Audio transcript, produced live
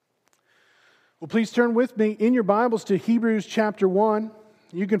Well, please turn with me in your Bibles to Hebrews chapter 1.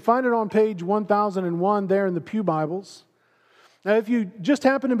 You can find it on page 1001 there in the Pew Bibles. Now, if you just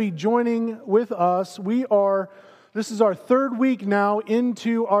happen to be joining with us, this is our third week now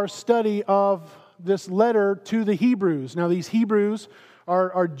into our study of this letter to the Hebrews. Now, these Hebrews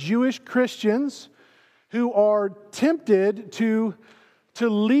are Jewish Christians who are tempted to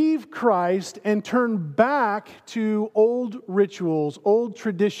leave Christ and turn back to old rituals, old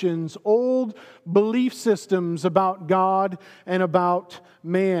traditions, old belief systems about God and about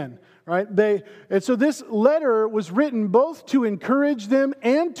man, right? And so this letter was written both to encourage them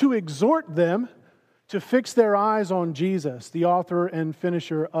and to exhort them to fix their eyes on Jesus, the author and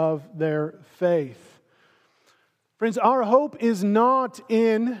finisher of their faith. Friends, our hope is not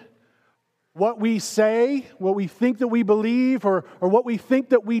in what we say, what we think that we believe, or what we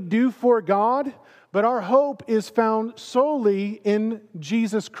think that we do for God, but our hope is found solely in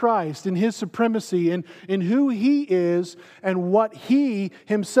Jesus Christ, in His supremacy, in who He is, and what He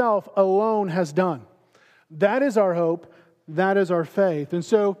Himself alone has done. That is our hope, that is our faith. And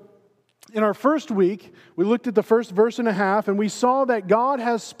so, in our first week, we looked at the first verse and a half, and we saw that God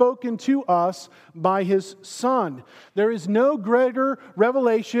has spoken to us by His Son. There is no greater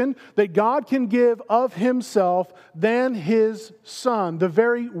revelation that God can give of Himself than His Son, the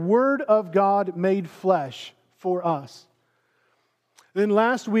very Word of God made flesh for us. Then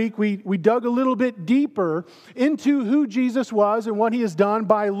last week, we dug a little bit deeper into who Jesus was and what He has done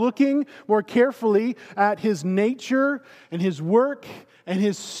by looking more carefully at His nature and His work and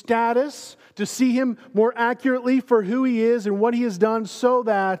His status, to see Him more accurately for who He is and what He has done, so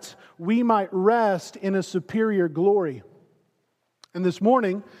that we might rest in a superior glory. And this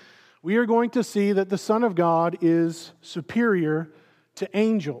morning, we are going to see that the Son of God is superior to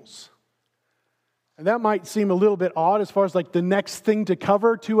angels. And that might seem a little bit odd as far as like the next thing to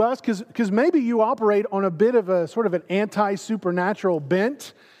cover to us, because maybe you operate on a bit of a sort of an anti-supernatural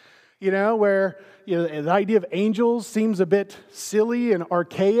bent, where the idea of angels seems a bit silly and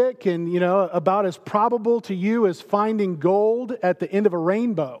archaic and, about as probable to you as finding gold at the end of a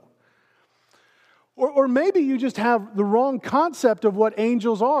rainbow. Or maybe you just have the wrong concept of what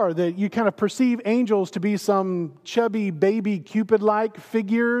angels are, that you kind of perceive angels to be some chubby baby Cupid-like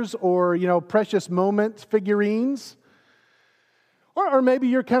figures or, precious moment figurines. Or maybe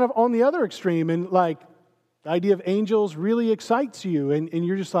you're kind of on the other extreme and the idea of angels really excites you, and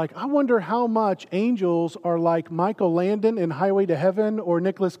you're just like, I wonder how much angels are like Michael Landon in Highway to Heaven or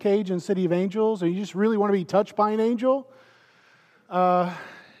Nicolas Cage in City of Angels, and you just really want to be touched by an angel. I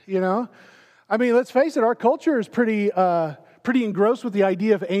mean, let's face it, our culture is pretty engrossed with the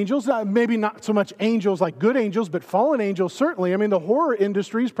idea of angels. Maybe not so much angels like good angels, but fallen angels certainly. I mean, the horror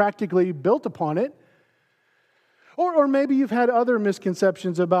industry is practically built upon it. Or maybe you've had other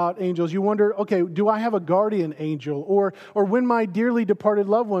misconceptions about angels. You wonder, okay, do I have a guardian angel? Or when my dearly departed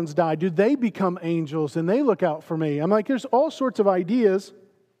loved ones die, do they become angels and they look out for me? I'm like, there's all sorts of ideas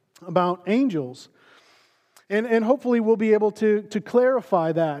about angels. And hopefully we'll be able to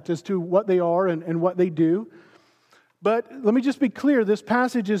clarify that as to what they are and what they do. But let me just be clear, this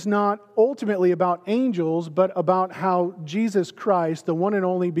passage is not ultimately about angels, but about how Jesus Christ, the one and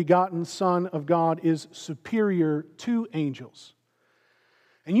only begotten Son of God, is superior to angels.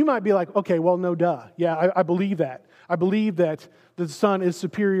 And you might be like, okay, well, no duh. Yeah, I believe that. I believe that the Son is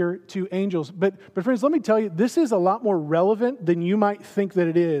superior to angels. But friends, let me tell you, this is a lot more relevant than you might think that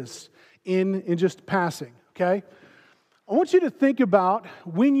it is in just passing, okay? I want you to think about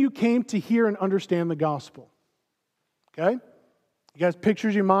when you came to hear and understand the gospel. Okay? You guys pictures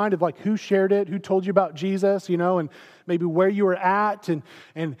in your mind of who shared it, who told you about Jesus, and maybe where you were at and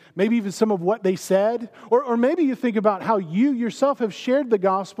maybe even some of what they said. Or maybe you think about how you yourself have shared the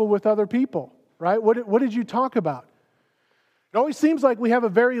gospel with other people, right? What did you talk about? It always seems like we have a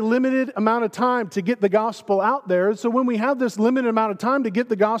very limited amount of time to get the gospel out there. So when we have this limited amount of time to get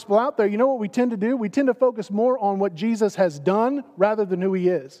the gospel out there, you know what we tend to do? We tend to focus more on what Jesus has done rather than who He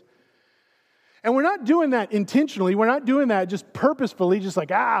is. And we're not doing that intentionally. We're not doing that just purposefully, just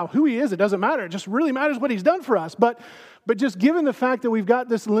who He is, it doesn't matter. It just really matters what He's done for us. But just given the fact that we've got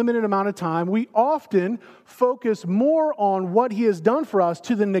this limited amount of time, we often focus more on what He has done for us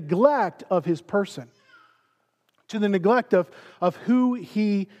to the neglect of His person, to the neglect of who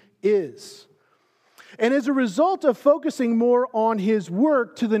He is. And as a result of focusing more on His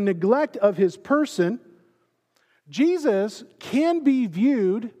work to the neglect of His person, Jesus can be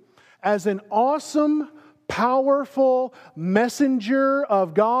viewed as an awesome, powerful messenger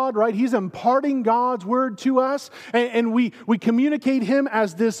of God, right? He's imparting God's word to us, and we communicate Him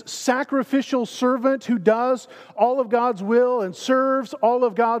as this sacrificial servant who does all of God's will and serves all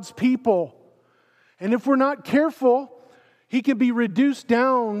of God's people. And if we're not careful, he can be reduced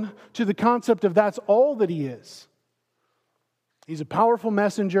down to the concept of that's all that he is. He's a powerful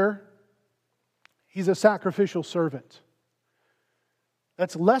messenger. He's a sacrificial servant.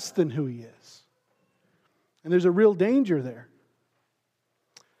 That's less than who he is. And there's a real danger there.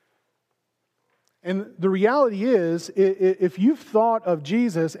 And the reality is, if you've thought of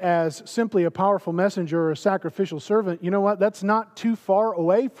Jesus as simply a powerful messenger or a sacrificial servant, you know what? That's not too far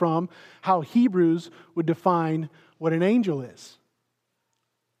away from how Hebrews would define what an angel is.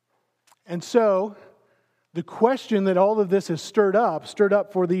 And so, the question that all of this has stirred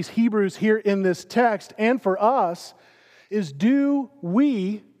up for these Hebrews here in this text and for us, is do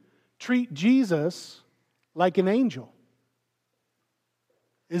we treat Jesus like an angel?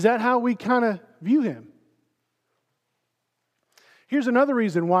 Is that how we kind of view him? Here's another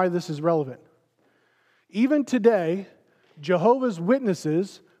reason why this is relevant. Even today, Jehovah's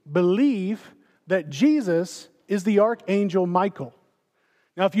Witnesses believe that Jesus is the archangel Michael.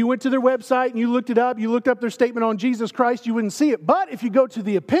 Now, if you went to their website and you looked it up, you looked up their statement on Jesus Christ, you wouldn't see it. But if you go to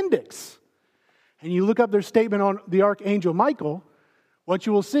the appendix and you look up their statement on the archangel Michael, what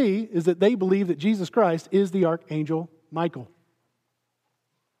you will see is that they believe that Jesus Christ is the archangel Michael.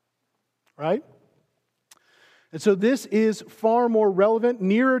 Right? And so this is far more relevant,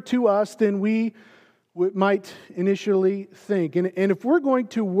 nearer to us than we might initially think. And if we're going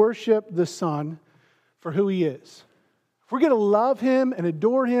to worship the Son for who he is, if we're going to love him and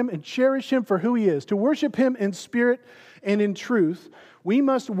adore him and cherish him for who he is, to worship him in spirit and in truth, we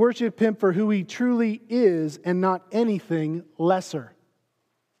must worship him for who he truly is and not anything lesser.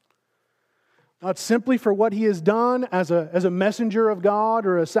 Not simply for what he has done as a messenger of God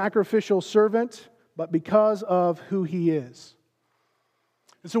or a sacrificial servant, but because of who he is.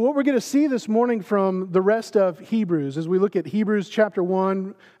 And so what we're going to see this morning from the rest of Hebrews, as we look at Hebrews chapter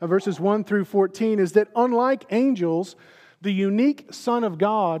 1, verses 1 through 14, is that unlike angels, the unique Son of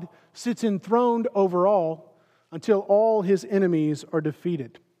God sits enthroned over all until all his enemies are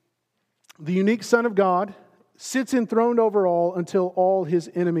defeated. The unique Son of God sits enthroned over all until all his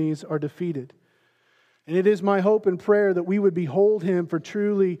enemies are defeated. And it is my hope and prayer that we would behold him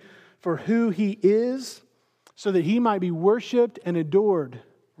for who he is, so that he might be worshiped and adored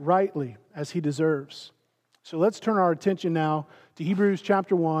rightly as he deserves. So let's turn our attention now to Hebrews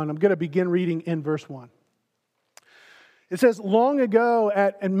chapter 1. I'm going to begin reading in verse 1. It says, long ago,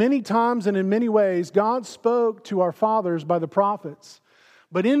 at many times and in many ways, God spoke to our fathers by the prophets.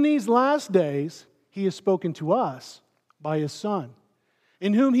 But in these last days, he has spoken to us by his Son,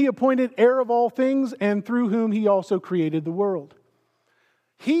 in whom he appointed heir of all things, and through whom he also created the world.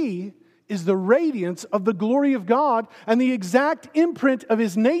 He is the radiance of the glory of God and the exact imprint of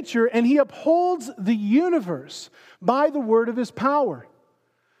his nature, and he upholds the universe by the word of his power.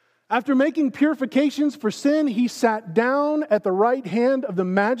 After making purifications for sin, he sat down at the right hand of the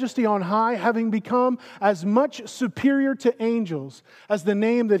Majesty on high, having become as much superior to angels as the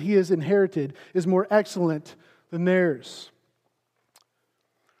name that he has inherited is more excellent than theirs.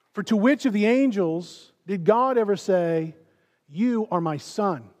 For to which of the angels did God ever say, "You are my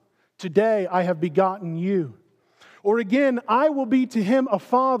son. Today I have begotten you"? Or again, "I will be to him a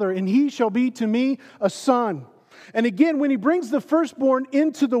father, and he shall be to me a son." And again, when he brings the firstborn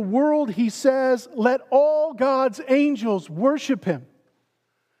into the world, he says, "Let all God's angels worship him."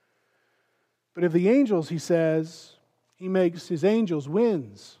 But of the angels, he says, he makes his angels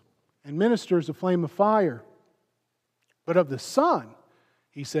winds and ministers a flame of fire. But of the Son,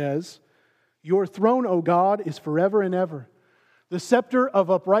 he says, "Your throne, O God, is forever and ever. The scepter of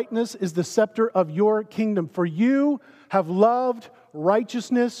uprightness is the scepter of your kingdom. For you have loved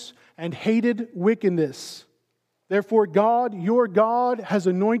righteousness and hated wickedness. Therefore God, your God, has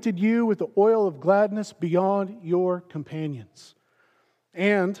anointed you with the oil of gladness beyond your companions.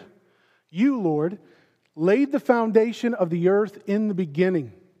 And you, Lord, laid the foundation of the earth in the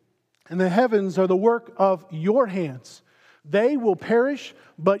beginning, and the heavens are the work of your hands. They will perish,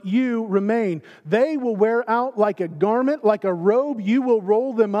 but you remain. They will wear out like a garment, like a robe. You will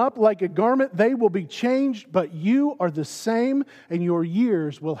roll them up like a garment. They will be changed, but you are the same, and your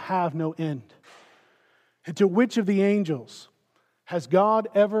years will have no end." And to which of the angels has God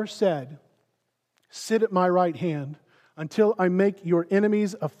ever said, "Sit at my right hand until I make your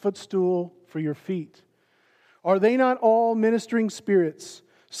enemies a footstool for your feet"? Are they not all ministering spirits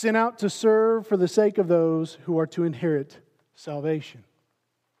sent out to serve for the sake of those who are to inherit salvation?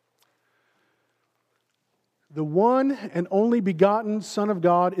 The one and only begotten Son of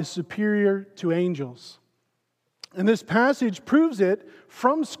God is superior to angels. And this passage proves it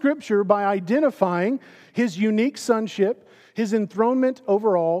from Scripture by identifying his unique sonship, his enthronement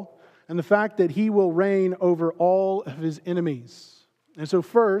over all, and the fact that he will reign over all of his enemies. And so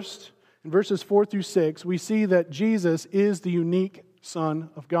first, in verses 4 through 6, we see that Jesus is the unique Son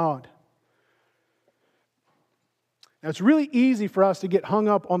of God. Now, it's really easy for us to get hung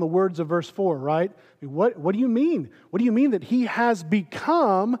up on the words of verse 4, right? I mean, what do you mean? What do you mean that he has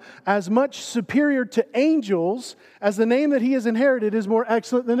become as much superior to angels as the name that he has inherited is more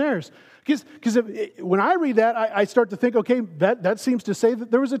excellent than theirs? Because when I read that, I start to think, okay, that seems to say that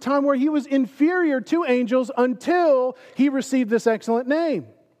there was a time where he was inferior to angels until he received this excellent name.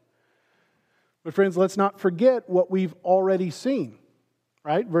 But friends, let's not forget what we've already seen,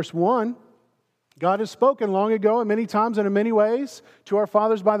 right? Verse 1, God has spoken long ago and many times and in many ways to our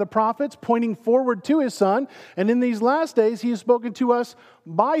fathers by the prophets, pointing forward to his Son. And in these last days, he has spoken to us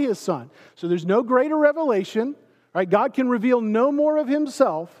by his Son. So there's no greater revelation. Right? God can reveal no more of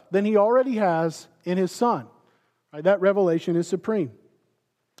himself than he already has in his Son. Right? That revelation is supreme.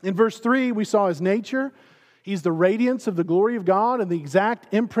 In verse 3, we saw his nature. He's the radiance of the glory of God and the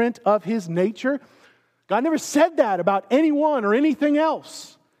exact imprint of his nature. God never said that about anyone or anything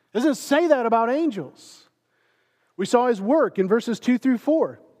else. It doesn't say that about angels. We saw his work in verses 2 through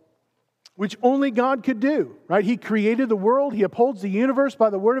 4. Which only God could do, right? He created the world. He upholds the universe by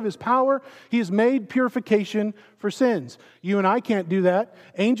the word of his power. He has made purification for sins. You and I can't do that.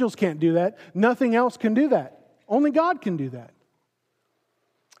 Angels can't do that. Nothing else can do that. Only God can do that.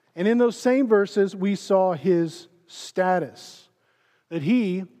 And in those same verses, we saw his status, that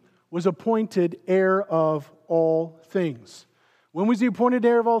he was appointed heir of all things. When was he appointed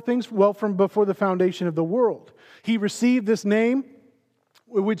heir of all things? Well, from before the foundation of the world. He received this name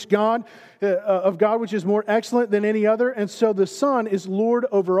which God which is more excellent than any other, and so the Son is Lord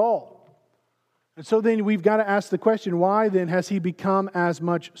over all. And so then we've got to ask the question, why then has he become as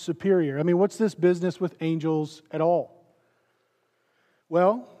much superior? I mean, what's this business with angels at all?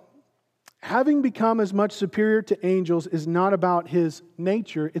 Well, having become as much superior to angels is not about his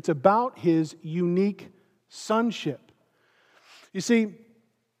nature, it's about his unique sonship. You see,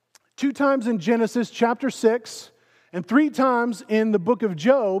 2 times in Genesis chapter 6, and 3 times in the book of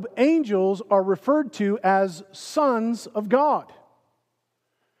Job, angels are referred to as sons of God.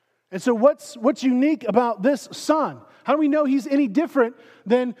 And so what's unique about this son? How do we know he's any different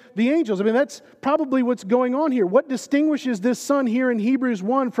than the angels? I mean, that's probably what's going on here. What distinguishes this son here in Hebrews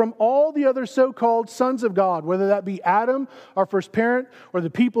 1 from all the other so-called sons of God, whether that be Adam, our first parent, or the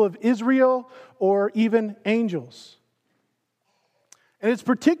people of Israel, or even angels? And it's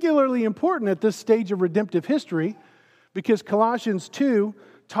particularly important at this stage of redemptive history because Colossians 2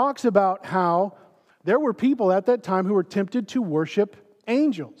 talks about how there were people at that time who were tempted to worship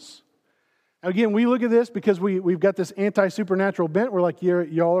angels. Again, we look at this because we've got this anti-supernatural bent. We're like,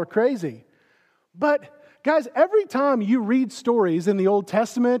 y'all are crazy. But guys, every time you read stories in the Old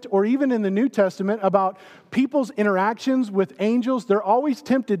Testament or even in the New Testament about people's interactions with angels, they're always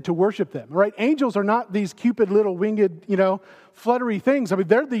tempted to worship them, right? Angels are not these cupid little winged, fluttery things. I mean,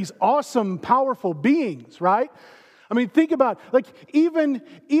 they're these awesome, powerful beings, right? I mean, think about, like, even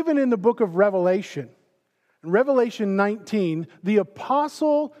in the book of Revelation, in Revelation 19, the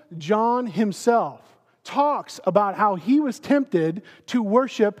Apostle John himself talks about how he was tempted to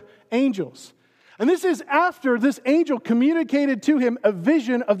worship angels. And this is after this angel communicated to him a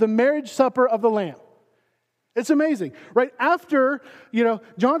vision of the marriage supper of the Lamb. It's amazing. Right after,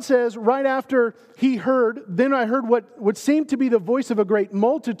 John says, right after he heard, then I heard what seemed to be the voice of a great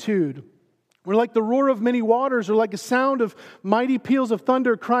multitude, or like the roar of many waters, or like a sound of mighty peals of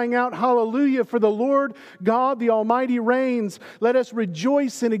thunder, crying out, Hallelujah, for the Lord God, the Almighty reigns. Let us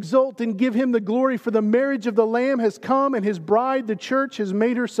rejoice and exult and give him the glory, for the marriage of the Lamb has come, and his bride, the church, has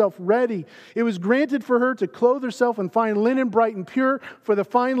made herself ready. It was granted for her to clothe herself in fine linen, bright and pure, for the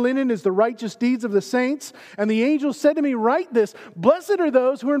fine linen is the righteous deeds of the saints. And the angel said to me, Write this, blessed are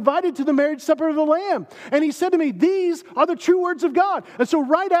those who are invited to the marriage supper of the Lamb. And he said to me, These are the true words of God. And so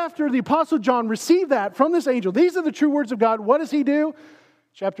right after the Apostle John received that from this angel, these are the true words of God, what does he do?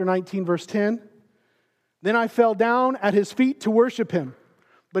 Chapter 19, verse 10. Then I fell down at his feet to worship him.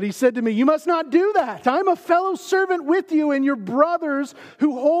 But he said to me, You must not do that. I'm a fellow servant with you and your brothers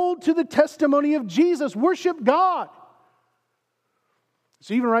who hold to the testimony of Jesus. Worship God.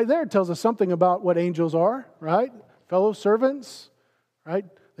 So even right there, it tells us something about what angels are, right? Fellow servants, right?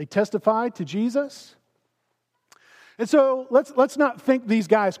 They testify to Jesus. And so let's not think these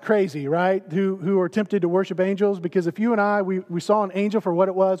guys crazy, right, who are tempted to worship angels, because if you and I, we saw an angel for what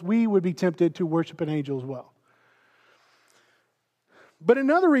it was, we would be tempted to worship an angel as well. But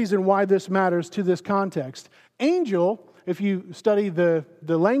another reason why this matters to this context, angel, if you study the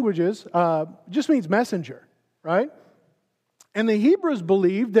languages, just means messenger, right? And the Hebrews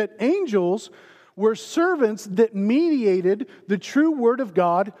believed that angels were servants that mediated the true word of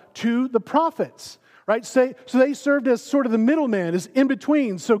God to the prophets. Right? So they served as sort of the middleman, as in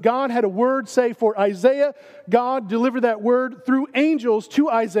between. So God had a word, say, for Isaiah. God delivered that word through angels to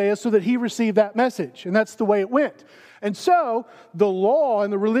Isaiah so that he received that message. And that's the way it went. And so the law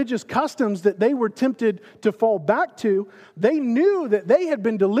and the religious customs that they were tempted to fall back to, they knew that they had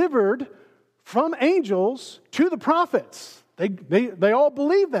been delivered from angels to the prophets. They all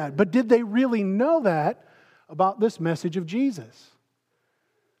believed that. But did they really know that about this message of Jesus?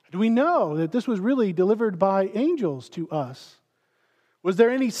 Do we know that this was really delivered by angels to us? Was there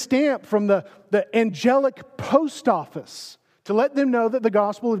any stamp from the angelic post office to let them know that the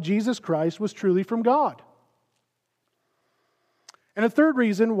gospel of Jesus Christ was truly from God? And a third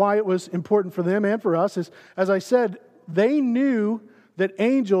reason why it was important for them and for us is, as I said, they knew that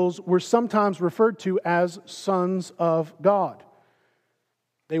angels were sometimes referred to as sons of God.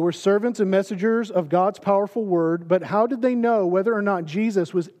 They were servants and messengers of God's powerful word, but how did they know whether or not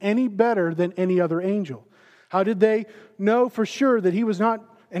Jesus was any better than any other angel? How did they know for sure that he was not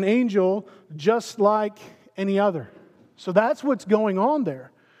an angel just like any other? So that's what's going on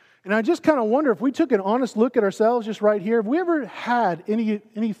there. And I just kind of wonder, if we took an honest look at ourselves just right here, have we ever had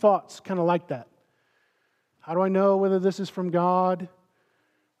any thoughts kind of like that? How do I know whether this is from God?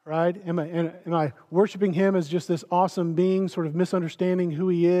 Right? Am I worshiping him as just this awesome being, sort of misunderstanding who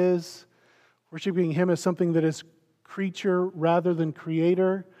he is? Worshiping him as something that is creature rather than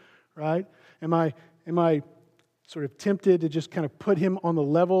creator? Right? Am I sort of tempted to just kind of put him on the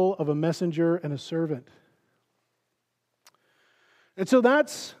level of a messenger and a servant? And so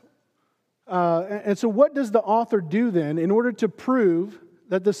what does the author do then in order to prove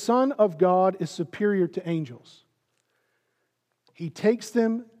that the Son of God is superior to angels? He takes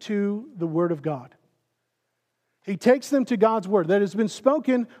them to the Word of God. He takes them to God's Word that has been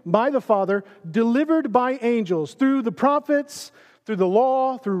spoken by the Father, delivered by angels through the prophets, through the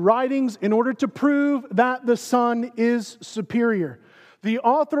law, through writings, in order to prove that the Son is superior. The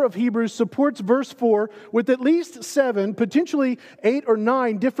author of Hebrews supports verse 4 with at least 7, potentially 8 or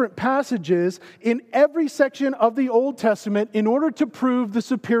 9 different passages in every section of the Old Testament in order to prove the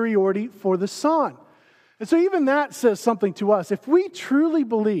superiority for the Son. And so even that says something to us. If we truly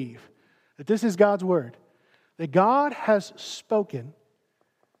believe that this is God's Word, that God has spoken,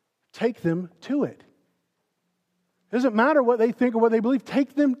 take them to it. It doesn't matter what they think or what they believe.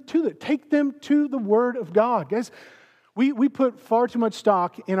 Take them to it. Take them to the Word of God. Guys, we put far too much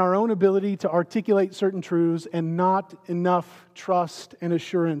stock in our own ability to articulate certain truths and not enough trust and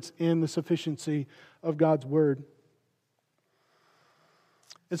assurance in the sufficiency of God's Word.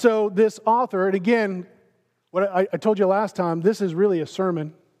 And so this author, and again, what I told you last time, this is really a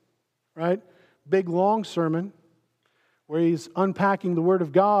sermon, right? Big, long sermon where he's unpacking the Word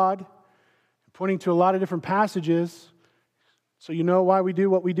of God, pointing to a lot of different passages, so you know why we do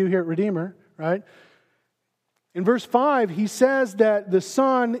what we do here at Redeemer, right? In verse 5, he says that the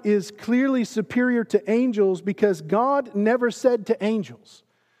Son is clearly superior to angels because God never said to angels.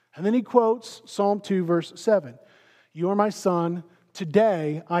 And then he quotes Psalm 2, verse 7. You are my Son,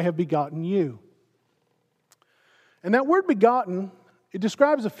 today I have begotten you. And that word begotten, it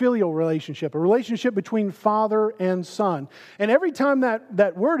describes a filial relationship, a relationship between father and son. And every time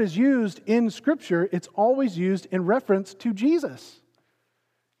that word is used in Scripture, it's always used in reference to Jesus.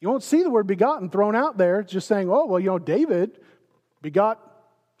 You won't see the word begotten thrown out there. It's just saying, oh, well, David begot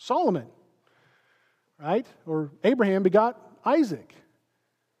Solomon, right? Or Abraham begot Isaac.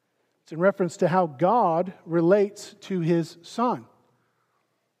 It's in reference to how God relates to his son.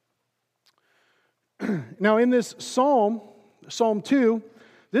 Now, in this Psalm 2,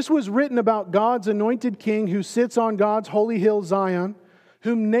 this was written about God's anointed king who sits on God's holy hill Zion,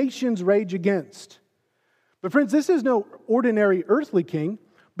 whom nations rage against. But friends, this is no ordinary earthly king,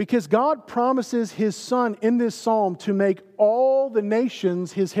 because God promises his son in this psalm to make all the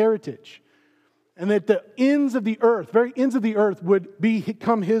nations his heritage. And that the ends of the earth, very ends of the earth, would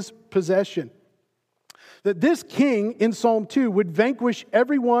become his possession. That this king in Psalm 2 would vanquish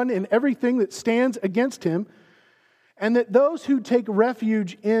everyone and everything that stands against him, and that those who take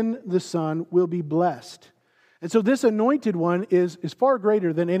refuge in the Son will be blessed. And so this anointed one is far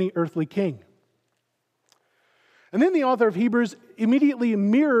greater than any earthly king. And then the author of Hebrews immediately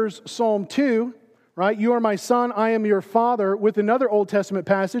mirrors Psalm 2, right? You are my son, I am your father, with another Old Testament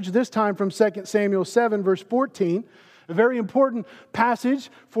passage, this time from 2 Samuel 7, verse 14. A very important passage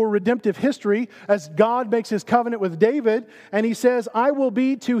for redemptive history as God makes his covenant with David. And he says, I will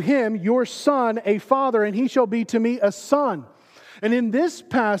be to him, your son, a father, and he shall be to me a son. And in this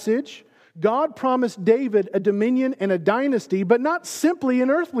passage, God promised David a dominion and a dynasty, but not simply an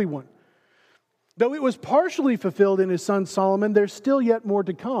earthly one. Though it was partially fulfilled in his son Solomon, there's still yet more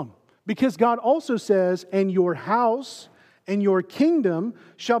to come. Because God also says, "And your house and your kingdom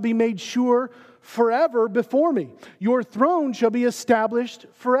shall be made sure forever before me. Your throne shall be established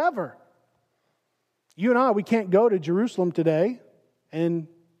forever." You and I, we can't go to Jerusalem today and,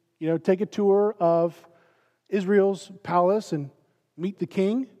 take a tour of Israel's palace and meet the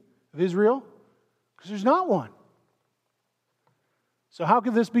king of Israel, because there's not one. So how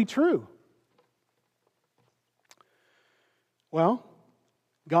could this be true? Well,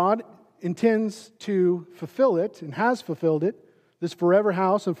 God intends to fulfill it and has fulfilled it. This forever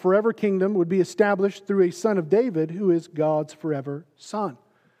house and forever kingdom would be established through a son of David who is God's forever son.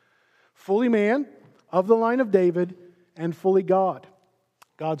 Fully man, of the line of David, and fully God.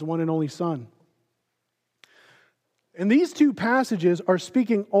 God's one and only Son. And these two passages are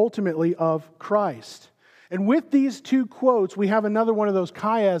speaking ultimately of Christ. And with these two quotes, we have another one of those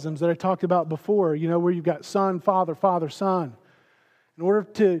chiasms that I talked about before, where you've got Son, Father, Father, Son. In order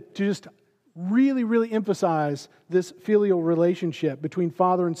to just really, really emphasize this filial relationship between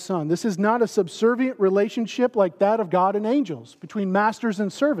Father and Son. This is not a subservient relationship like that of God and angels, between masters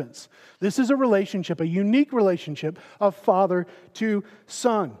and servants. This is a relationship, a unique relationship of Father to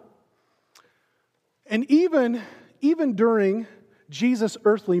Son. And even during Jesus'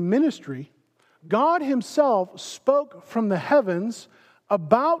 earthly ministry, God Himself spoke from the heavens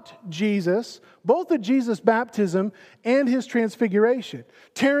about Jesus, both at Jesus' baptism and His transfiguration,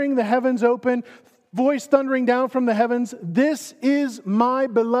 tearing the heavens open, voice thundering down from the heavens, "This is my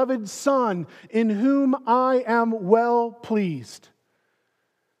beloved Son, in whom I am well pleased."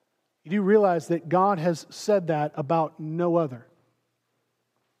 You do realize that God has said that about no other.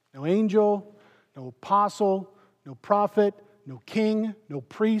 No angel, no apostle, no prophet, no king, no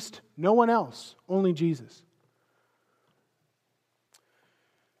priest, no one else, only Jesus.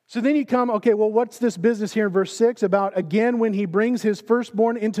 So then you come, okay, well, what's this business here in verse 6 about, again, when He brings His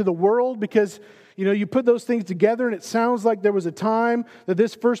firstborn into the world? Because, you put those things together and it sounds like there was a time that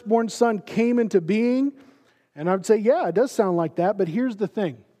this firstborn son came into being. And I would say, yeah, it does sound like that. But here's the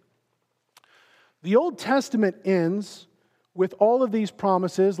thing. The Old Testament ends with all of these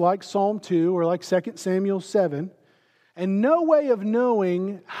promises like Psalm 2 or like 2 Samuel 7, and no way of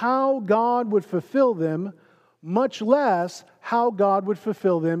knowing how God would fulfill them, much less how God would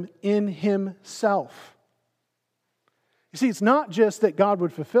fulfill them in Himself. You see, it's not just that God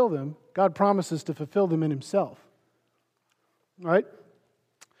would fulfill them. God promises to fulfill them in Himself. All right?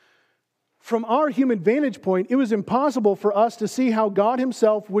 From our human vantage point, it was impossible for us to see how God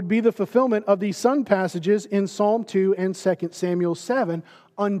Himself would be the fulfillment of these Son passages in Psalm 2 and 2 Samuel 7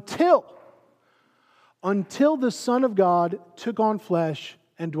 until the Son of God took on flesh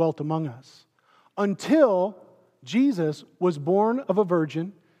and dwelt among us. Until Jesus was born of a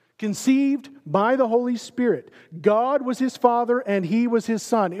virgin, conceived by the Holy Spirit. God was His Father and He was His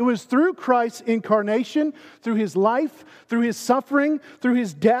Son. It was through Christ's incarnation, through His life, through His suffering, through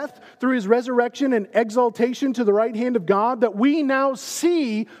His death, through His resurrection and exaltation to the right hand of God that we now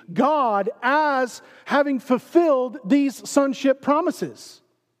see God as having fulfilled these sonship promises.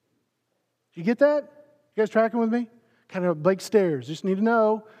 Do you get that? You guys tracking with me? Kind of Blake Stairs. Just need to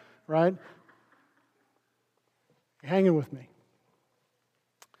know, right? You're hanging with me.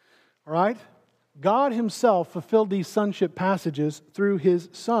 All right? God Himself fulfilled these sonship passages through His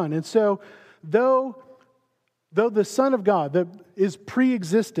Son. And so, though the Son of God that is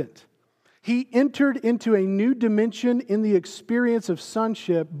pre-existent, He entered into a new dimension in the experience of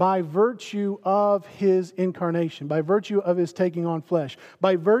sonship by virtue of His incarnation, by virtue of His taking on flesh,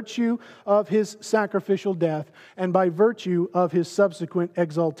 by virtue of His sacrificial death, and by virtue of His subsequent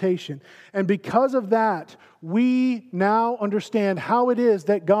exaltation. And because of that, we now understand how it is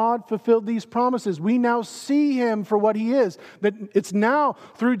that God fulfilled these promises. We now see Him for what He is. That it's now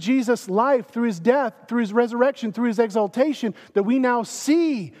through Jesus' life, through His death, through His resurrection, through His exaltation, that we now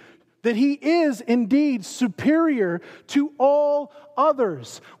see that He is indeed superior to all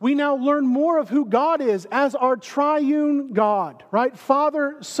others. We now learn more of who God is as our triune God, right?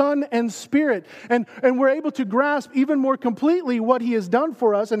 Father, Son, and Spirit. And we're able to grasp even more completely what He has done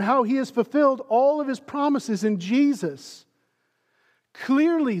for us and how He has fulfilled all of His promises in Jesus.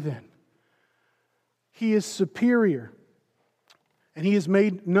 Clearly then, He is superior. And He is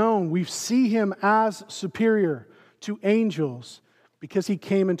made known. We see Him as superior to angels because He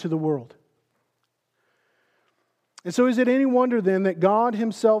came into the world. And so is it any wonder then that God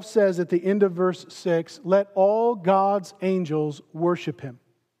Himself says at the end of verse 6, "Let all God's angels worship Him."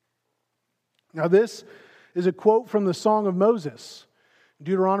 Now this is a quote from the Song of Moses.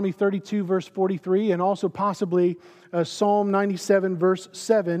 Deuteronomy 32, verse 43, and also possibly Psalm 97, verse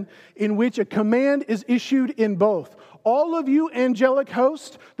 7, in which a command is issued in both. All of you angelic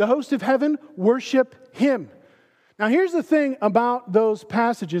host, the host of heaven, worship Him. Now here's the thing about those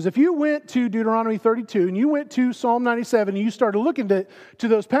passages. If you went to Deuteronomy 32 and you went to Psalm 97 and you started looking to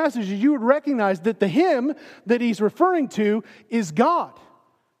those passages, you would recognize that the Him that he's referring to is God.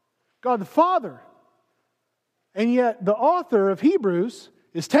 God the Father. And yet the author of Hebrews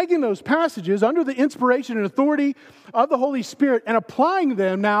is taking those passages under the inspiration and authority of the Holy Spirit and applying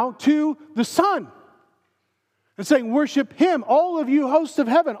them now to the Son. And saying, worship Him. All of you hosts of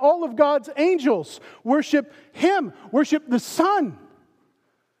heaven, all of God's angels, worship Him. Worship the Son.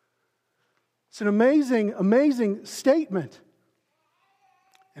 It's an amazing, amazing statement.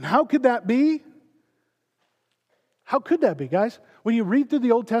 And how could that be? How could that be, guys? When you read through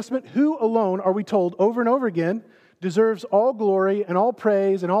the Old Testament, who alone, are we told over and over again, deserves all glory and all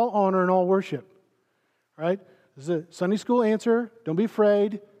praise and all honor and all worship? Right? This is a Sunday school answer. Don't be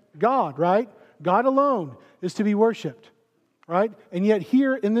afraid. God, right? God alone is to be worshiped. Right? And yet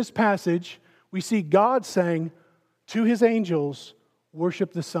here in this passage, we see God saying to His angels,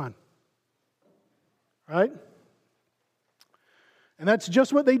 worship the Son. Right? And that's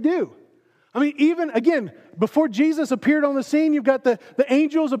just what they do. I mean, even, again, before Jesus appeared on the scene, you've got the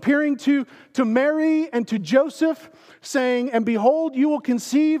angels appearing to Mary and to Joseph, saying, and behold, you will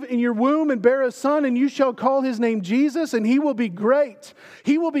conceive in your womb and bear a son, and you shall call his name Jesus, and he will be great.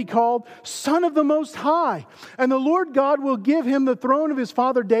 He will be called Son of the Most High. And the Lord God will give him the throne of his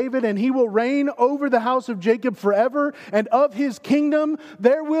father David, and he will reign over the house of Jacob forever, and of his kingdom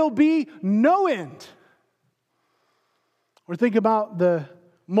there will be no end. Or think about the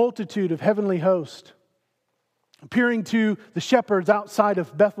multitude of heavenly hosts appearing to the shepherds outside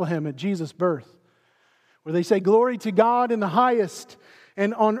of Bethlehem at Jesus' birth, where they say, glory to God in the highest,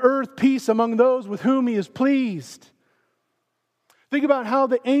 and on earth peace among those with whom He is pleased. Think about how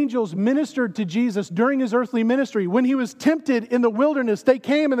the angels ministered to Jesus during His earthly ministry. When He was tempted in the wilderness, they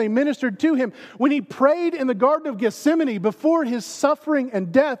came and they ministered to Him. When He prayed in the Garden of Gethsemane before His suffering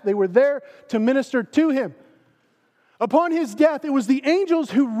and death, they were there to minister to Him. Upon His death, it was the angels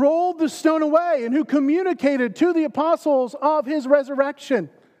who rolled the stone away and who communicated to the apostles of His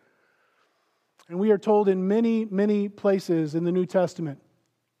resurrection. And we are told in many, many places in the New Testament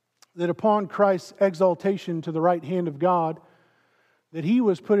that upon Christ's exaltation to the right hand of God, that He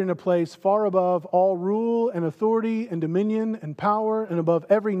was put in a place far above all rule and authority and dominion and power and above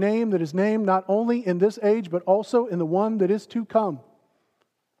every name that is named, not only in this age, but also in the one that is to come.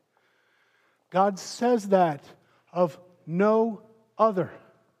 God says that of no other.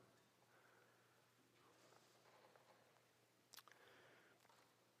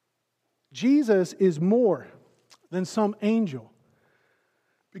 Jesus is more than some angel,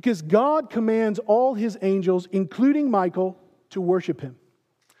 because God commands all His angels, including Michael, to worship Him.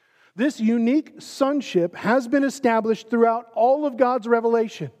 This unique sonship has been established throughout all of God's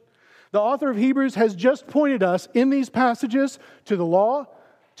revelation. The author of Hebrews has just pointed us in these passages to the law,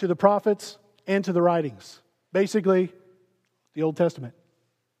 to the prophets, and to the writings. Basically, the Old Testament.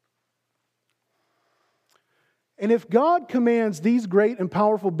 And if God commands these great and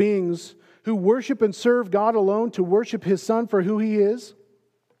powerful beings who worship and serve God alone to worship His Son for who He is,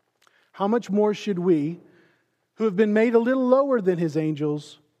 how much more should we, who have been made a little lower than His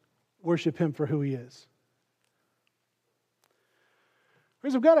angels, worship Him for who He is?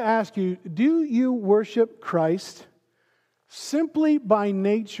 Friends, I've got to ask you, do you worship Christ simply by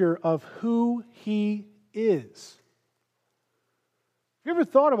nature of who He is? Have you ever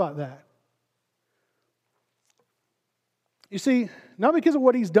thought about that? You see, not because of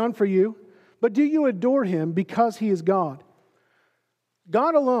what He's done for you, but do you adore Him because He is God?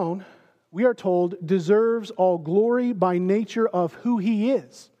 God alone, we are told, deserves all glory by nature of who He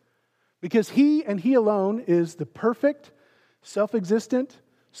is, because He and He alone is the perfect, self-existent,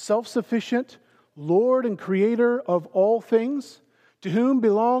 self-sufficient Lord and Creator of all things, to whom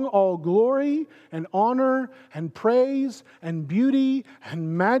belong all glory and honor and praise and beauty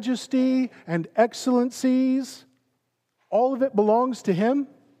and majesty and excellencies. All of it belongs to Him.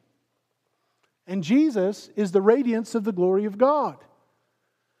 And Jesus is the radiance of the glory of God.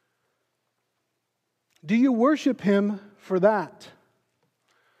 Do you worship Him for that?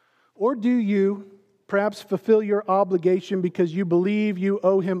 Or do you perhaps fulfill your obligation because you believe you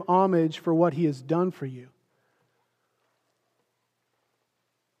owe Him homage for what He has done for you?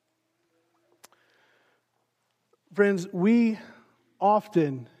 Friends, we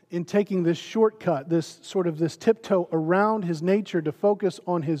often, in taking this shortcut, this tiptoe around His nature to focus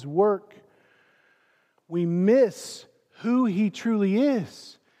on His work, we miss who He truly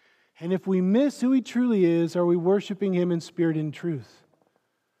is. And if we miss who He truly is, are we worshiping Him in spirit and truth?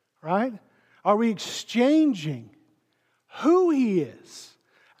 Right? Are we exchanging who He is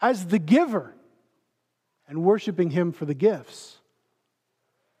as the giver and worshiping Him for the gifts?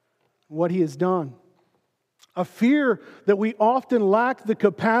 What He has done. A fear that we often lack the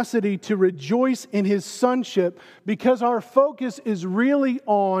capacity to rejoice in His sonship because our focus is really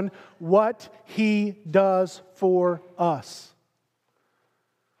on what He does for us.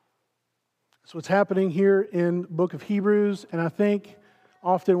 That's what's happening here in the book of Hebrews, and I think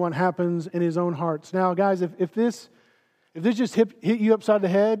often what happens in His own hearts. Now, guys, if this just hit you upside the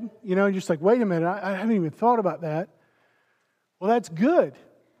head, you're just like, wait a minute, I haven't even thought about that. Well, that's good,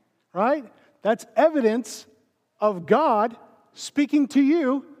 right? That's evidence of God speaking to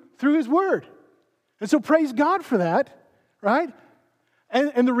you through His Word. And so praise God for that, right?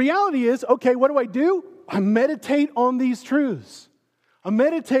 And the reality is, okay, what do? I meditate on these truths. I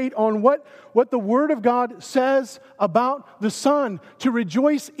meditate on what the Word of God says about the Son, to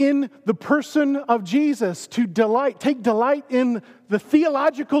rejoice in the person of Jesus, to take delight in the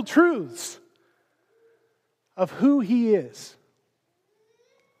theological truths of who He is.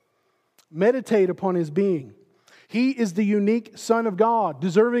 Meditate upon His being. He is the unique Son of God,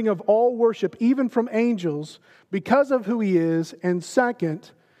 deserving of all worship, even from angels, because of who He is, and second,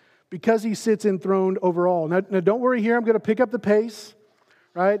 because He sits enthroned over all. Now don't worry here, I'm going to pick up the pace.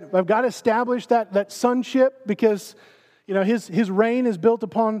 Right? I've got to establish that sonship because, his reign is built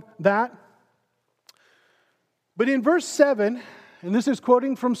upon that. But in verse 7, and this is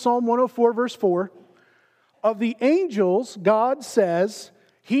quoting from Psalm 104, verse 4, of the angels, God says,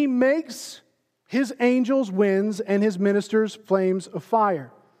 He makes His angels winds and His ministers flames of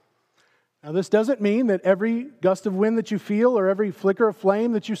fire. Now, this doesn't mean that every gust of wind that you feel or every flicker of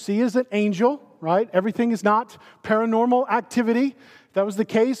flame that you see is an angel, right? Everything is not paranormal activity. If that was the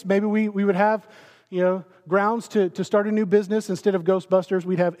case, maybe we would have, grounds to start a new business. Instead of Ghostbusters,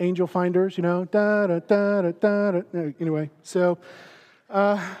 we'd have angel finders, Anyway, so,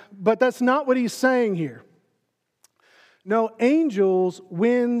 but that's not what he's saying here. No, angels,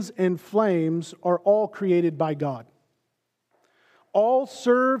 winds, and flames are all created by God. All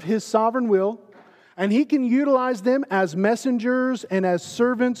serve His sovereign will, and He can utilize them as messengers and as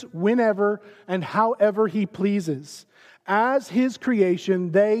servants whenever and however He pleases. As His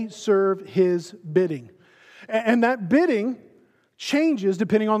creation, they serve His bidding. And that bidding changes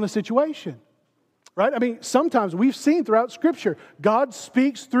depending on the situation. Right? I mean, sometimes we've seen throughout Scripture, God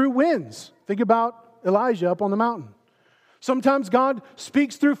speaks through winds. Think about Elijah up on the mountain. Sometimes God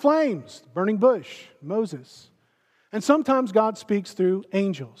speaks through flames, burning bush, Moses. And sometimes God speaks through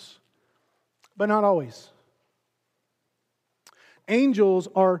angels. But not always. Angels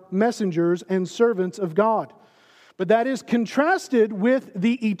are messengers and servants of God. But that is contrasted with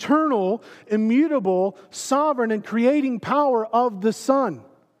the eternal, immutable, sovereign, and creating power of the Son.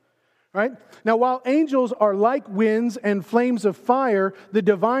 Right? Now, while angels are like winds and flames of fire, the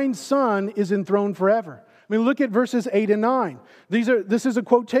divine Son is enthroned forever. I mean, look at verses 8 and 9. This is a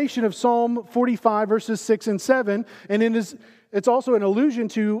quotation of Psalm 45, verses 6 and 7, and it's also an allusion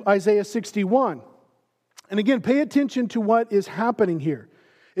to Isaiah 61. And again, pay attention to what is happening here.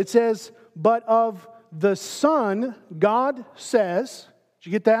 It says, but of the Son, God says, did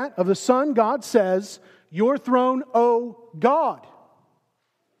you get that? Of the Son, God says, your throne, O God.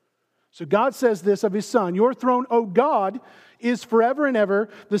 So God says this of His Son, your throne, O God, is forever and ever.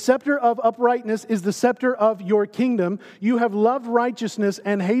 The scepter of uprightness is the scepter of your kingdom. You have loved righteousness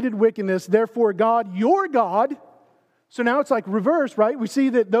and hated wickedness. Therefore, God, your God. So now it's like reverse, right? We see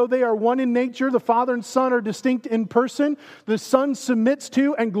that though they are one in nature, the Father and Son are distinct in person. The Son submits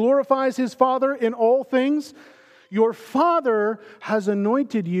to and glorifies His Father in all things. Your Father has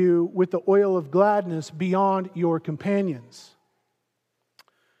anointed you with the oil of gladness beyond your companions.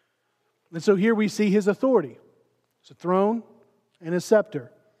 And so here we see His authority. It's a throne and a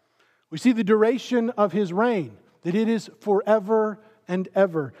scepter. We see the duration of His reign, that it is forever and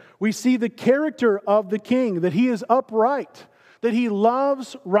ever. We see the character of the King, that He is upright, that He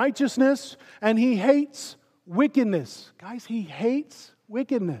loves righteousness, and He hates wickedness. Guys, He hates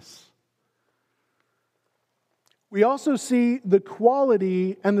wickedness. We also see the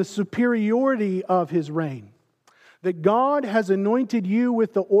quality and the superiority of His reign. That God has anointed you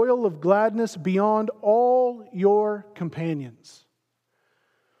with the oil of gladness beyond all your companions.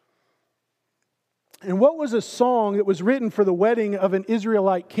 And what was a song that was written for the wedding of an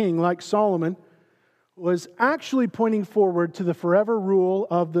Israelite king like Solomon was actually pointing forward to the forever rule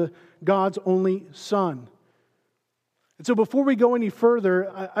of God's only Son. And so before we go any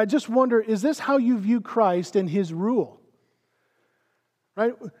further, I just wonder, is this how you view Christ and His rule?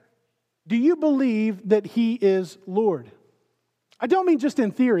 Right? Do you believe that He is Lord? I don't mean just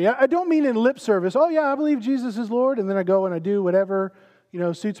in theory. I don't mean in lip service. Oh yeah, I believe Jesus is Lord, and then I go and I do whatever,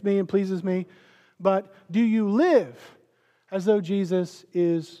 suits me and pleases me. But do you live as though Jesus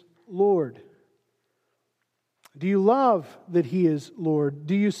is Lord? Do you love that He is Lord?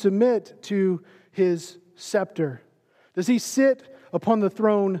 Do you submit to His scepter? Does He sit upon the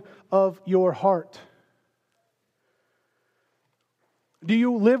throne of your heart? Do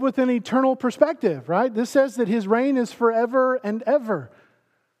you live with an eternal perspective, right? This says that His reign is forever and ever.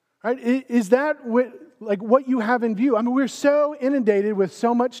 Right? Is that what you have in view? I mean, we're so inundated with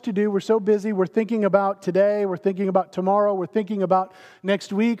so much to do. We're so busy. We're thinking about today. We're thinking about tomorrow. We're thinking about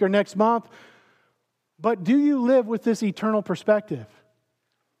next week or next month. But do you live with this eternal perspective?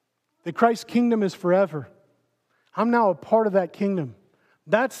 That Christ's kingdom is forever. I'm now a part of that kingdom.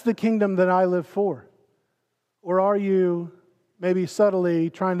 That's the kingdom that I live for. Or are you maybe subtly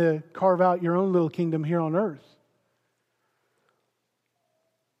trying to carve out your own little kingdom here on earth?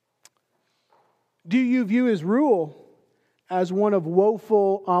 Do you view His rule as one of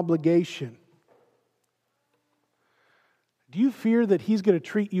woeful obligation? Do you fear that He's going to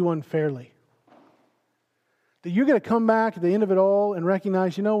treat you unfairly? That you're going to come back at the end of it all and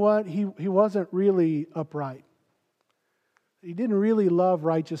recognize, you know what? He wasn't really upright. He didn't really love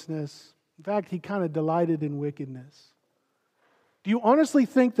righteousness. In fact, He kind of delighted in wickedness. Do you honestly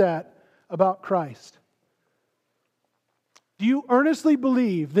think that about Christ? Do you earnestly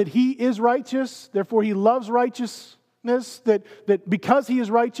believe that He is righteous, therefore He loves righteousness, that because He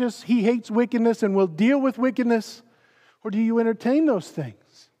is righteous, He hates wickedness and will deal with wickedness? Or do you entertain those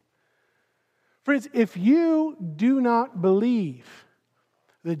things? Friends, if you do not believe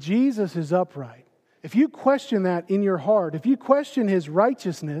that Jesus is upright, if you question that in your heart, if you question His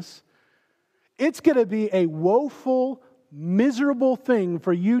righteousness, it's going to be a woeful, miserable thing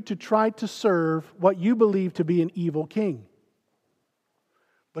for you to try to serve what you believe to be an evil king.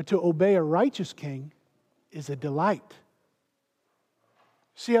 But to obey a righteous king is a delight.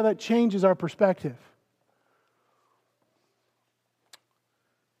 See how that changes our perspective?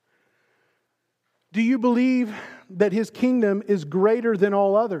 Do you believe that His kingdom is greater than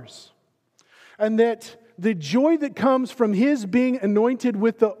all others? And that the joy that comes from His being anointed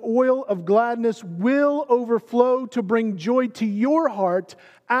with the oil of gladness will overflow to bring joy to your heart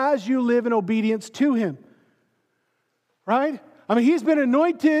as you live in obedience to Him. Right? I mean, He's been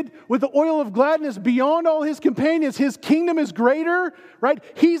anointed with the oil of gladness beyond all His companions. His kingdom is greater, right?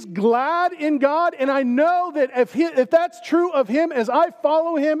 He's glad in God. And I know that if that's true of Him, as I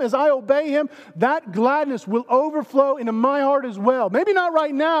follow Him, as I obey Him, that gladness will overflow into my heart as well. Maybe not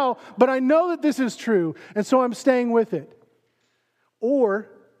right now, but I know that this is true. And so I'm staying with it. Or,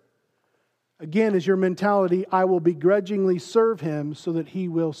 again, is your mentality, I will begrudgingly serve Him so that He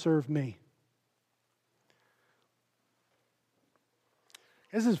will serve me.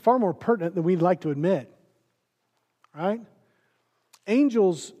 This is far more pertinent than we'd like to admit, right?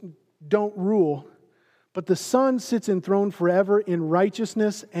 Angels don't rule, but the Son sits enthroned forever in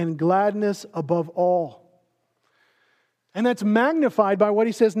righteousness and gladness above all. And that's magnified by what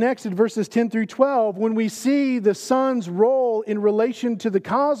He says next in verses 10 through 12 when we see the Son's role in relation to the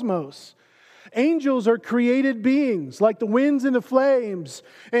cosmos. Angels are created beings like the winds and the flames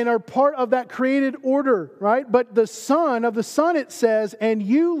and are part of that created order, right? But the Son, it says, and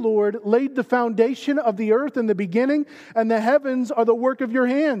you, Lord, laid the foundation of the earth in the beginning, and the heavens are the work of your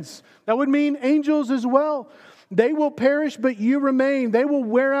hands. That would mean angels as well. They will perish, but you remain. They will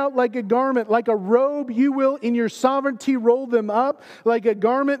wear out like a garment. Like a robe, you will in your sovereignty roll them up. Like a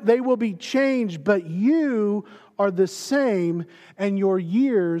garment, they will be changed, but you are the same, and your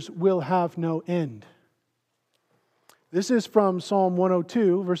years will have no end. This is from Psalm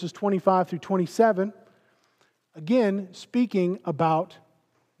 102, verses 25 through 27. Again, speaking about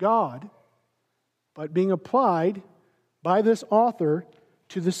God, but being applied by this author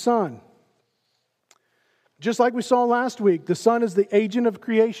to the Son. Just like we saw last week, the Son is the agent of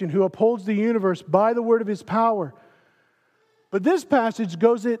creation who upholds the universe by the word of His power. But this passage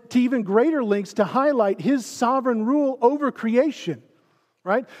goes to even greater lengths to highlight His sovereign rule over creation,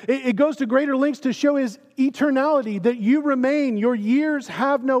 right? It goes to greater lengths to show His eternality, that you remain, your years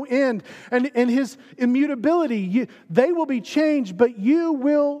have no end, and His immutability, they will be changed, but you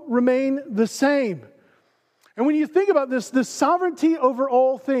will remain the same. And when you think about this sovereignty over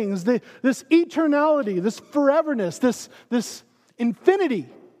all things, this eternality, this foreverness, this infinity,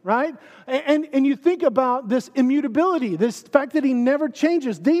 right? And you think about this immutability, this fact that He never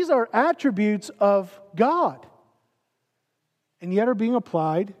changes. These are attributes of God, and yet are being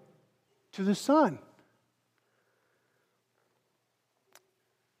applied to the Son.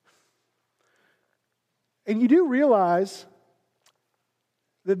 And you do realize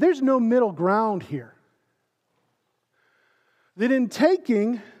that there's no middle ground here. That in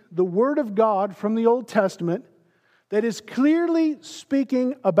taking the Word of God from the Old Testament that is clearly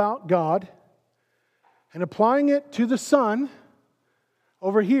speaking about God and applying it to the Son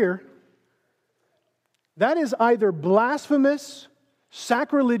over here, that is either blasphemous,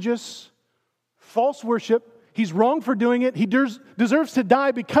 sacrilegious, false worship. He's wrong for doing it. He deserves to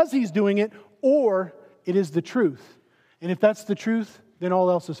die because he's doing it, or it is the truth. And if that's the truth, then all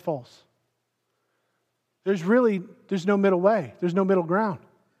else is false. There's no middle way. There's no middle ground.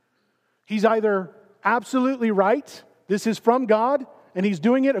 He's either absolutely right, this is from God, and he's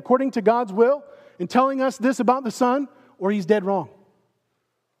doing it according to God's will and telling us this about the Son, or he's dead wrong.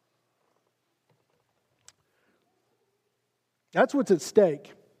 That's what's at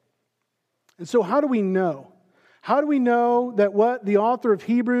stake. And so how do we know? How do we know that what the author of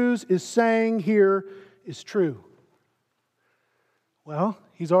Hebrews is saying here is true? Well,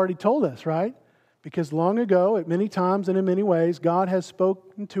 he's already told us, right? Because long ago, at many times and in many ways, God has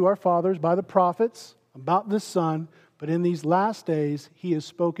spoken to our fathers by the prophets about this Son, but in these last days, he has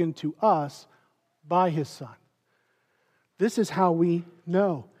spoken to us by his Son. This is how we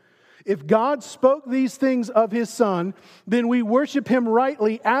know. If God spoke these things of his Son, then we worship him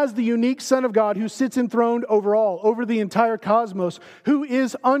rightly as the unique Son of God who sits enthroned over all, over the entire cosmos, who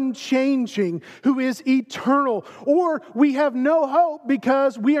is unchanging, who is eternal. Or we have no hope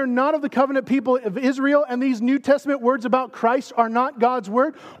because we are not of the covenant people of Israel, and these New Testament words about Christ are not God's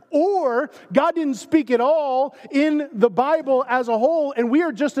word. Or God didn't speak at all in the Bible as a whole, and we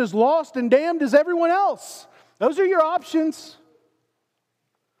are just as lost and damned as everyone else. Those are your options.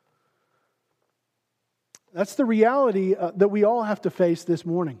 That's the reality that we all have to face this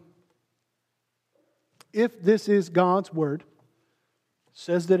morning. If this is God's word,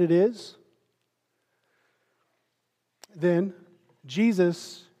 says that it is, then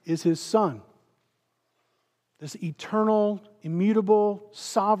Jesus is his Son. This eternal, immutable,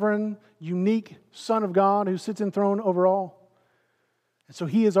 sovereign, unique Son of God who sits enthroned over all. And so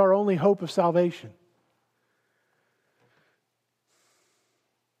he is our only hope of salvation.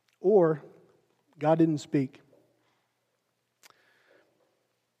 Or God didn't speak.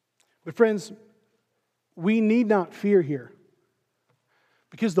 But friends, we need not fear here.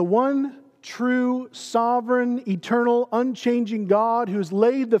 Because the one true, sovereign, eternal, unchanging God who's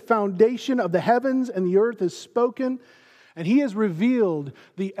laid the foundation of the heavens and the earth has spoken, and he has revealed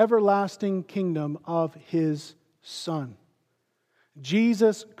the everlasting kingdom of his Son.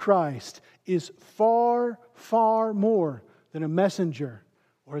 Jesus Christ is far, far more than a messenger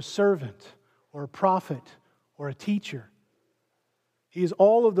or a servant or a prophet, or a teacher. He is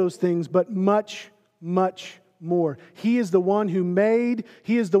all of those things, but much, much more. He is the one who made,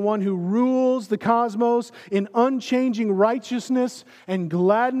 he is the one who rules the cosmos in unchanging righteousness and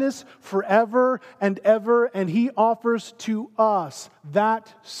gladness forever and ever, and he offers to us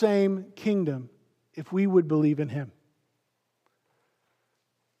that same kingdom if we would believe in him.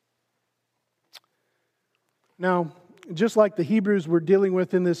 Now, just like the Hebrews were dealing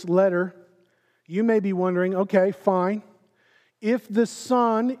with in this letter, you may be wondering, okay, fine. If the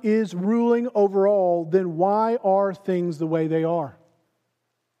Son is ruling over all, then why are things the way they are?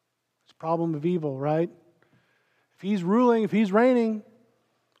 It's a problem of evil, right? If he's ruling, if he's reigning,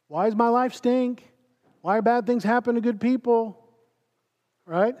 why does my life stink? Why are bad things happen to good people?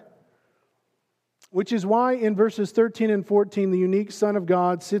 Right? Which is why in verses 13 and 14, the unique Son of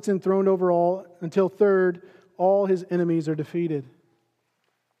God sits enthroned over all until third, all his enemies are defeated.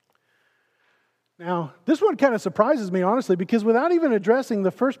 Now, this one kind of surprises me, honestly, because without even addressing the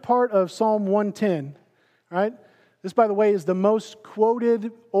first part of Psalm 110, right? This, by the way, is the most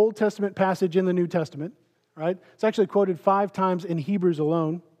quoted Old Testament passage in the New Testament, right? It's actually quoted 5 times in Hebrews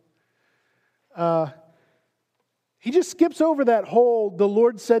alone. He just skips over that whole, the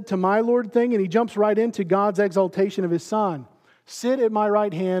Lord said to my Lord thing, and he jumps right into God's exaltation of his Son. Sit at my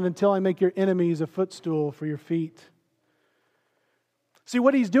right hand until I make your enemies a footstool for your feet. See,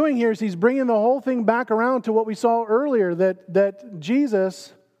 what he's doing here is he's bringing the whole thing back around to what we saw earlier, that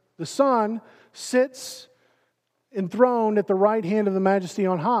Jesus, the Son, sits enthroned at the right hand of the Majesty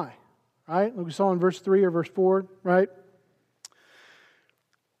on high, right? Like we saw in verse 3 or verse 4, right?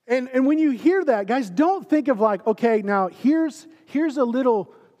 And when you hear that, guys, don't think of like, okay, now here's a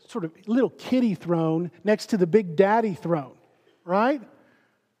little kiddie throne next to the big daddy throne, right?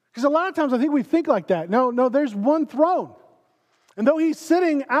 Because a lot of times I think we think like that. No, there's one throne. And though he's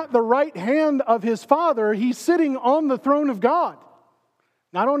sitting at the right hand of his Father, he's sitting on the throne of God.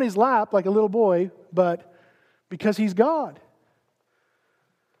 Not on his lap like a little boy, but because he's God.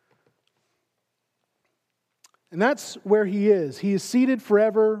 And that's where He is. He is seated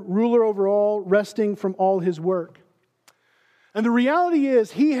forever, ruler over all, resting from all His work. And the reality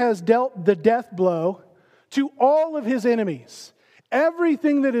is He has dealt the death blow to all of His enemies.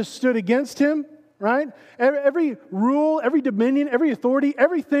 Everything that has stood against Him, right? Every rule, every dominion, every authority,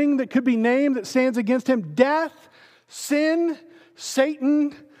 everything that could be named that stands against Him. Death, sin,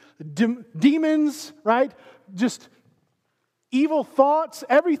 Satan, demons, right? Just evil thoughts,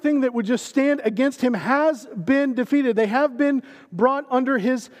 everything that would just stand against Him has been defeated. They have been brought under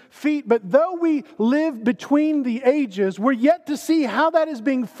His feet. But though we live between the ages, we're yet to see how that is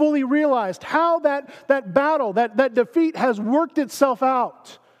being fully realized, how that battle, that defeat has worked itself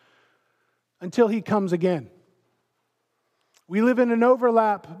out until He comes again. We live in an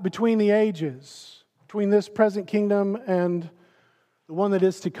overlap between the ages, between this present kingdom and the one that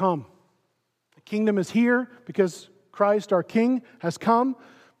is to come. The kingdom is here because Christ, our King, has come,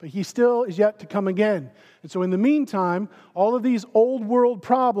 but He still is yet to come again. And so in the meantime, all of these old world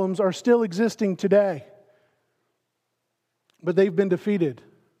problems are still existing today. But they've been defeated.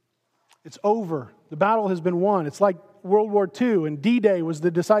 It's over. The battle has been won. It's like World War II, and D-Day was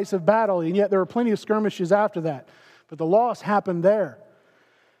the decisive battle, and yet there were plenty of skirmishes after that. But the loss happened there.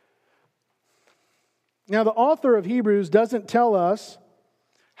 Now, the author of Hebrews doesn't tell us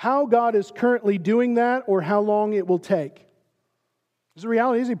how God is currently doing that or how long it will take. The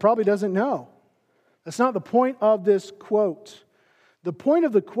reality is He probably doesn't know. That's not the point of this quote. The point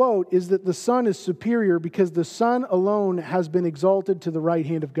of the quote is that the Son is superior because the Son alone has been exalted to the right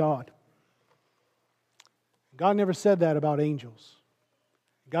hand of God. God never said that about angels.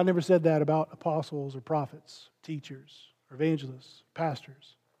 God never said that about apostles or prophets, teachers, or evangelists,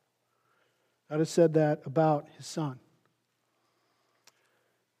 pastors. God has said that about His Son.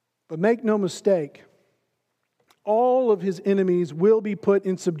 But make no mistake, all of His enemies will be put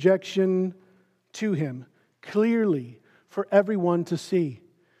in subjection to Him, clearly for everyone to see.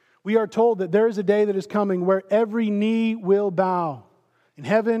 We are told that there is a day that is coming where every knee will bow in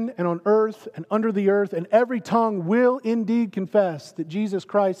heaven and on earth and under the earth, and every tongue will indeed confess that Jesus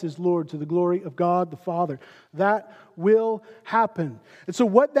Christ is Lord to the glory of God the Father. That will happen. And so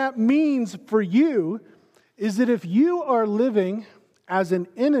what that means for you is that if you are living as an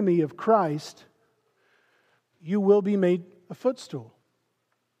enemy of Christ, you will be made a footstool.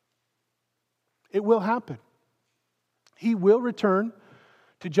 It will happen. He will return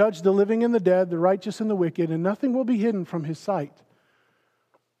to judge the living and the dead, the righteous and the wicked, and nothing will be hidden from His sight.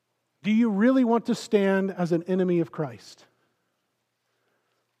 Do you really want to stand as an enemy of Christ?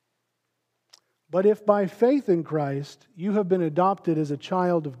 But if by faith in Christ you have been adopted as a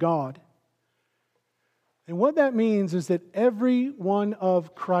child of God, and what that means is that every one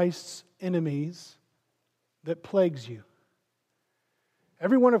of Christ's enemies that plagues you,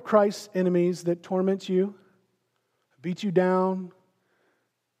 every one of Christ's enemies that torments you, beats you down,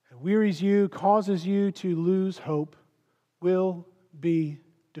 wearies you, causes you to lose hope, will be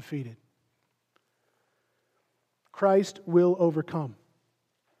defeated. Christ will overcome.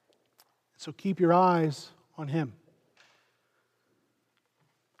 So keep your eyes on Him.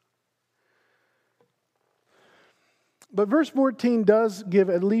 But verse 14 does give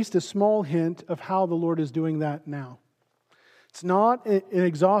at least a small hint of how the Lord is doing that now. It's not an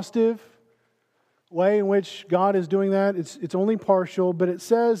exhaustive way in which God is doing that. It's only partial, but it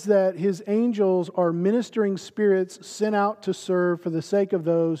says that His angels are ministering spirits sent out to serve for the sake of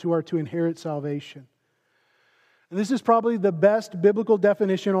those who are to inherit salvation. And this is probably the best biblical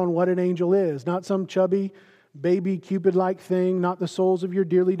definition on what an angel is. Not some chubby, baby Cupid-like thing, not the souls of your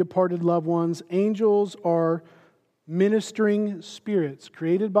dearly departed loved ones. Angels are ministering spirits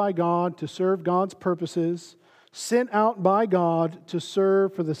created by God to serve God's purposes, sent out by God to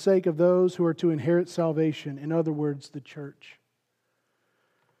serve for the sake of those who are to inherit salvation. In other words, the church.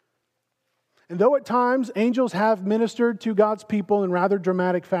 And though at times angels have ministered to God's people in rather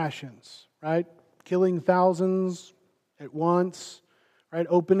dramatic fashions, right? Killing thousands at once, right?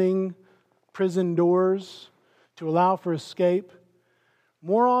 Opening prison doors to allow for escape.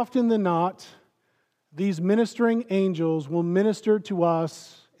 More often than not, these ministering angels will minister to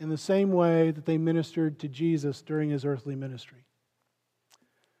us in the same way that they ministered to Jesus during His earthly ministry.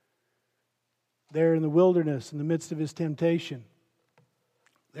 There in the wilderness, in the midst of His temptation.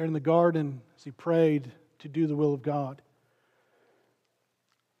 There in the garden as He prayed to do the will of God.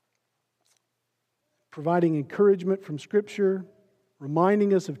 Providing encouragement from Scripture,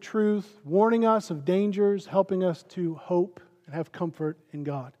 reminding us of truth, warning us of dangers, helping us to hope and have comfort in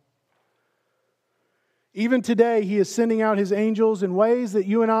God. Even today, He is sending out His angels in ways that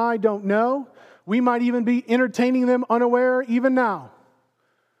you and I don't know. We might even be entertaining them unaware even now.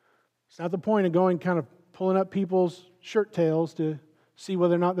 It's not the point of going kind of pulling up people's shirt tails to see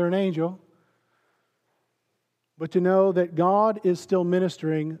whether or not they're an angel, but to know that God is still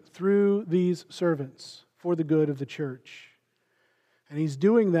ministering through these servants for the good of the church. And He's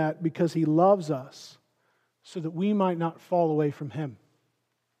doing that because He loves us so that we might not fall away from Him.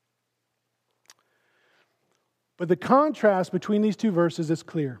 But the contrast between these two verses is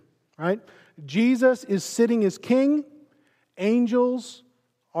clear, right? Jesus is sitting as king, angels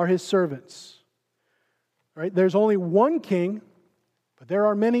are His servants. Right? There's only one king, but there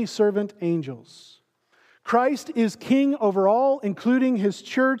are many servant angels. Christ is king over all, including His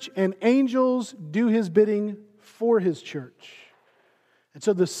church, and angels do His bidding for His church. And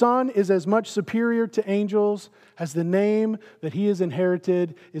so the Son is as much superior to angels as the name that He has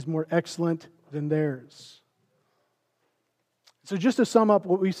inherited is more excellent than theirs. So just to sum up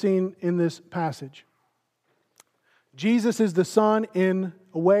what we've seen in this passage, Jesus is the Son in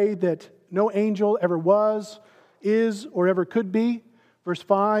a way that no angel ever was, is, or ever could be. Verse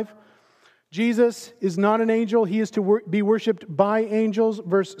 5. Jesus is not an angel. He is to be worshipped by angels.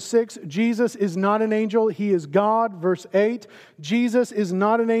 Verse 6. Jesus is not an angel. He is God. Verse 8. Jesus is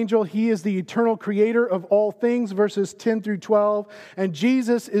not an angel. He is the eternal creator of all things. Verses 10 through 12. And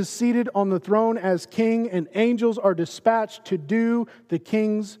Jesus is seated on the throne as king, and angels are dispatched to do the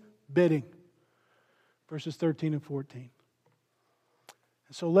king's bidding. Verses 13 and 14.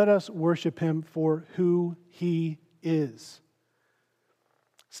 So let us worship Him for who He is.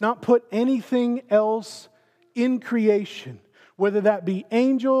 It's not put anything else in creation, whether that be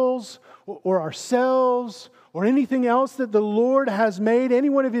angels or ourselves or anything else that the Lord has made, any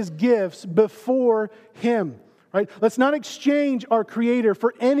one of His gifts before Him. Right? Let's not exchange our Creator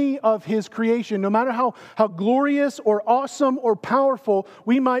for any of His creation, no matter how glorious or awesome or powerful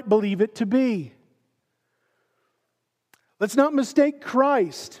we might believe it to be. Let's not mistake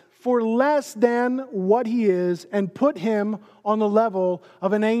Christ for less than what He is and put Him on the level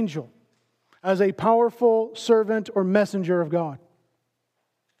of an angel as a powerful servant or messenger of God.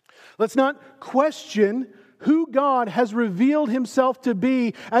 Let's not question who God has revealed Himself to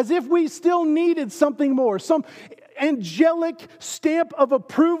be as if we still needed something more, some angelic stamp of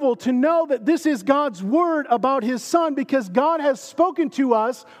approval to know that this is God's word about His Son, because God has spoken to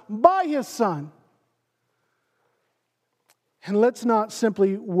us by His Son. And let's not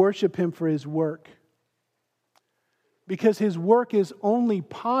simply worship Him for His work, because His work is only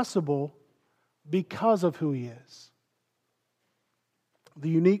possible because of who He is. The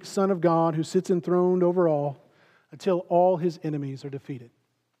unique Son of God who sits enthroned over all until all His enemies are defeated.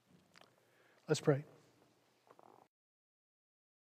 Let's pray.